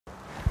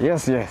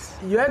Yes, yes.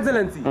 Your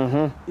Excellency,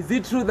 is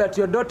it true that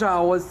your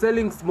daughter was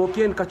selling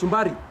smokie and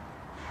kachumbari?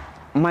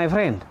 My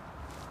friend,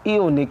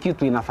 hiyo ni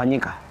kitu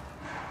inafanyika.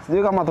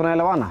 Sijui kama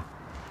tunaelewana.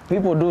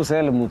 People do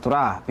sell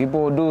mutura,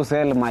 people do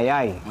sell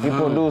mayai,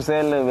 people do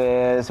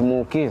sell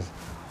smokies.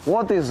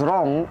 What is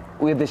wrong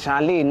with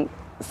Shirleen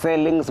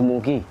selling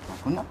smokie?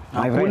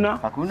 Hakuna.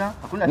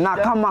 Na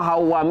kama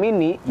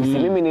hauamini, si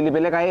mimi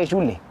nilipeleka yeye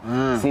shule.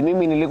 Si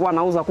mimi nilikuwa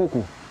nauza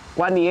kuku.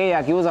 Kwani yeye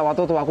akiuza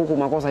watoto wa kuku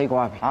makosa iko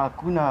wapi?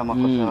 Hakuna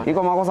makosa.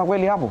 Iko makosa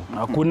kweli hapo?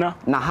 Hakuna.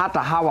 Na hata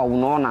hawa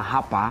unaona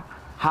hapa,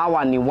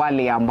 hawa ni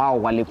wale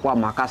ambao walikuwa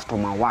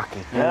makastoma wake.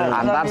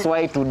 And that's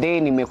why today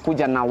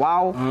nimekuja na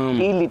wao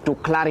ili to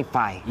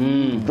clarify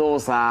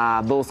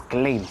those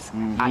claims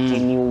ati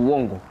ni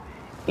uongo.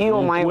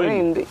 Hiyo my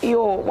friend,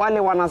 hiyo wale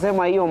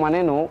wanasema hiyo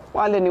maneno,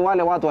 wale ni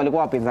wale watu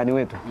walikuwa wapinzani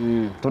wetu.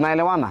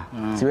 Tunaelewana?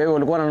 Si wewe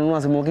ulikuwa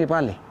unanunua smokie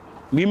pale?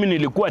 Mimi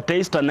nilikuwa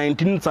taster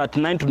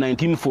 1939 to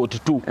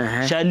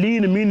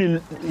 1942.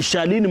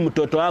 Shirleen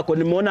mtoto wako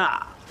nimeona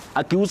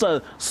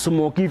akiuza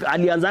smokie,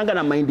 alianzanga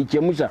na mahindi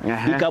chemsha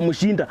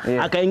ikamshinda,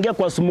 akaingia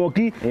kwa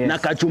smokie na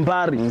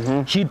kachumbari.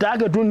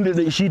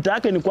 Shita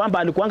yake ni kwamba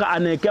alikuanga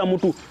anaekea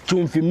mtu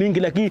chumvi mingi,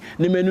 lakini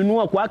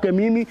nimenunua kwake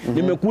mimi,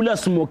 nimekula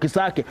smokie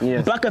zake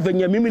mpaka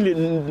venye mimi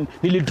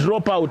nili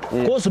drop out.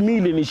 Cause mimi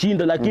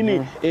ilinishinda,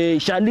 lakini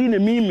Shirleen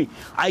mimi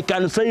I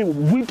can say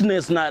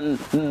witness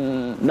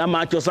na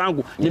macho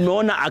zangu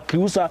nimeona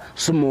akiuza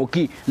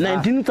smokie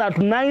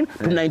 1939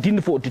 to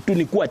 1942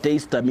 nilikuwa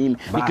taster mimi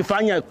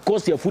nikifanya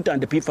course ya food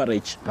and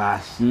beverage.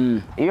 Bas.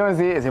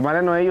 Hiyo si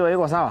maneno hiyo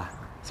iko sawa.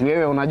 Si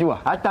wewe unajua?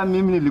 Hata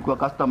mimi nilikuwa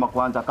customer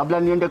kwanza. Kabla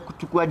niende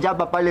kuchukua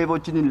jaba pale hivyo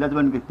chini,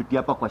 lazima ningepitia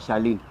hapa kwa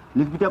Shirleen.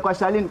 Nilipitia kwa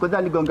Shirleen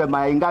kwanza nigonge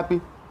mayai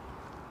ngapi?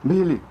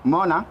 2.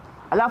 Umeona?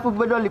 Alafu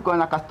bado alikuwa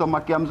na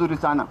customer kia mzuri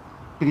sana.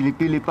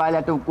 Pilipili pale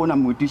hata uko na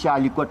muitisha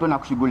alikuwa tu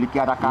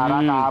nakushughulikia haraka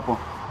hapo.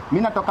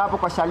 Mimi natoka hapo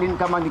kwa Shirleen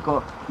kama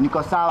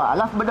niko sawa.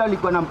 Alafu bado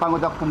alikuwa na mpango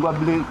za kufungua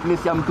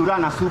place ya mtura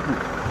na supu.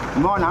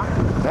 Umeona?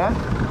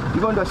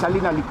 Hivyo ndio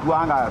Shirleen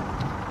alikuanga.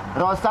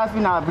 Roho safi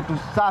na vitu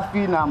safi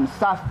na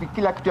msafi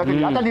kila kitu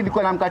yake. Hata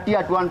nilikuwa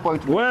namkatia tu 1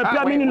 point. Wewe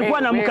pia mimi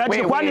nilikuwa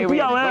namkatia, kwani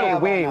pia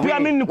wewe? Pia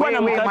mimi nilikuwa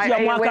namkatia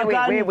mwaka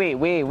gani?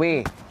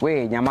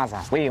 Wewe nyamaza.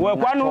 Wewe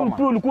kwani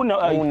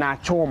ulikuwa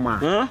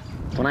unachoma?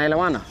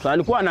 Tunaelewana? So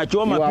alikuwa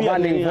anachoma pia.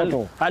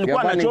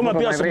 Alikuwa anachoma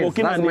pia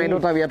smokie na my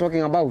daughter we are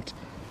talking about.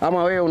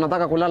 Ama wewe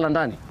unataka kulala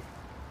ndani?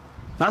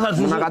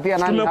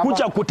 Sasa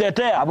tumekuja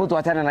kutetea. Abu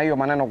tuachane na hiyo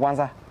maneno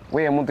kwanza.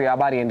 Wewe mtu ya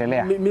habari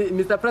endelea.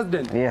 Mr.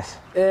 President. Yes.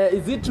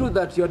 Is it true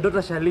that your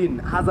daughter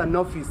Shirleen has an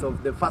office of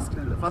the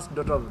first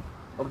daughter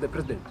of the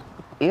president?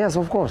 Yes,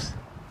 of course.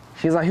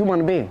 She's a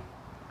human being.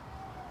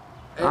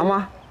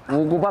 Ama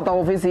ukupata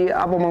ofisi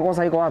hapo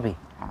makosa iko wapi?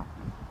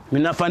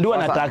 Mimi nafandiwa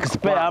na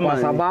taxpayer ama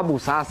kwa sababu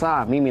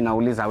sasa mimi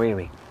nauliza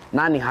wewe,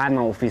 nani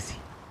hana ofisi?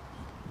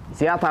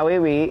 Si hata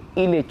wewe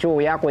ile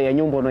choo yako ya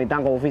nyumba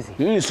unaitanga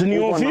ofisi? Si ni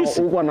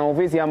ofisi. Uko na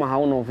ofisi ama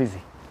hauna ofisi?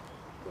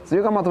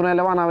 Sio kama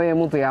tunaelewana wewe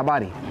mtu ya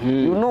habari.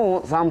 You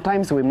know,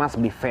 sometimes we must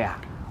be fair.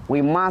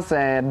 We must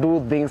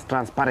do things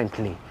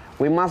transparently.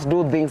 We must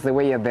do things the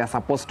way they are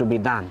supposed to be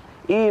done.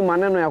 Hii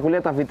maneno ya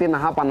kuleta fitina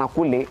hapa na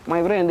kule,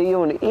 my friend,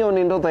 hiyo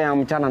ni ndoto ya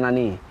mchana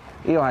nani?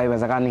 Hiyo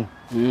haiwezekani.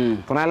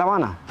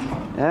 Tunaelewana?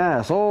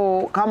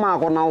 So kama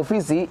ako na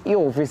ofisi,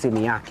 hiyo ofisi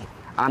ni yake.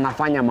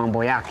 Anafanya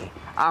mambo yake.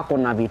 Ako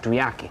na vitu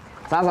yake.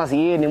 Sasa si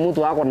yeye ni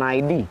mtu ako na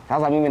ID.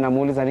 Sasa mimi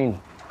namuuliza nini?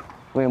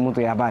 Wewe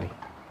mtu ya habari.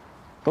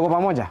 Tuko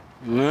pamoja?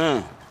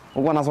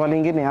 Uko na swali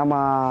lingine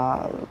ama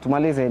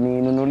tumalize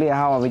ninunulie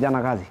hawa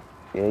vijana kazi?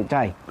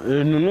 Chai.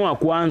 Nunua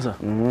kwanza.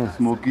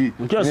 Smokie.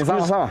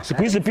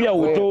 Siku hizi pia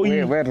utoi.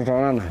 Wewe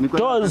tutaonana.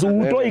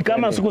 Utoi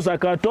kama siku za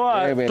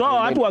toa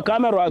watu wa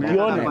kamera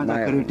wakiona. Kwanza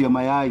crate ya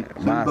mayai.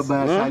 Baba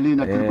ya Shirleen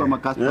atilikuwa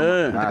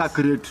makastoma. Nataka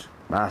crate.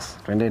 Bas,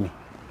 twendeni.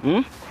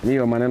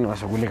 Hiyo maneno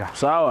washughulika.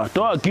 Sawa,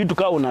 toa kitu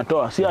kama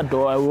unatoa. Si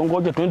atoa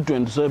uongoje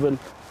 2027.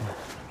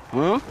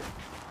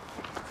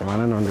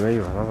 Maneno ndio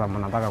hiyo. Sasa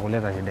mnataka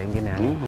kuleta shida nyingine yani.